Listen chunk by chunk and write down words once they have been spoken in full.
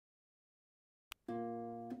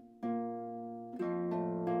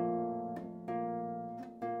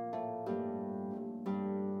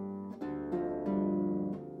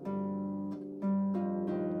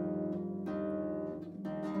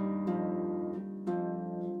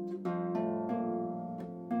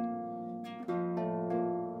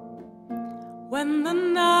when the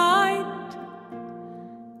night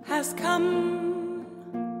has come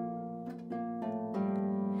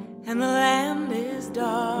and the land is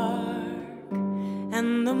dark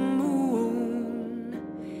and the moon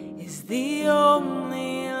is the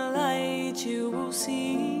only light you will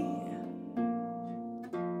see.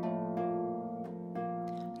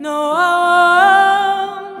 No, I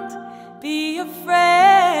won't be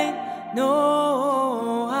afraid. No,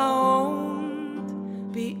 I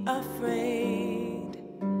won't be afraid.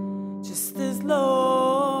 Just as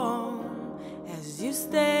long as you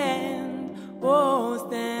stand, oh,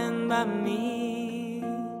 stand by me.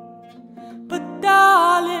 But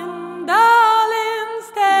darling, darling,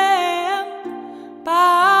 stand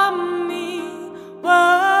by me.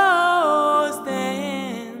 Whoa,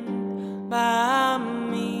 stand by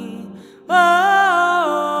me.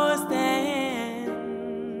 Whoa,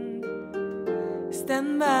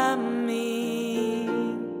 stand by me.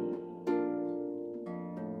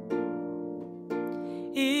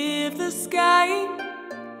 If the sky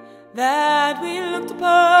that we looked upon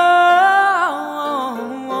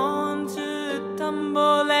should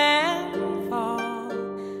tumble and fall,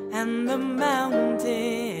 and the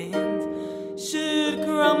mountains should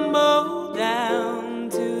crumble down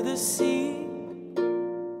to the sea,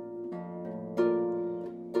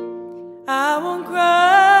 I won't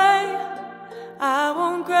cry, I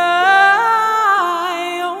won't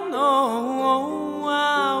cry, oh no,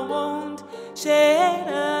 I won't shed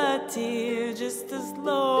a tear. Just as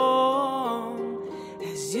long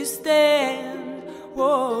as you stand,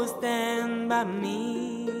 oh, stand by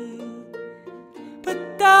me.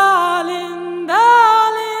 But darling,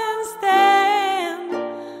 darling, stand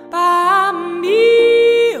by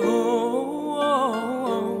me,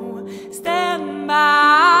 oh, stand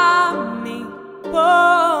by me,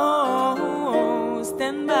 oh,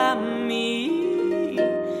 stand by me,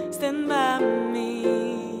 stand by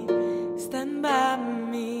me, stand by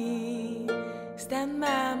me, stand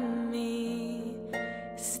by me.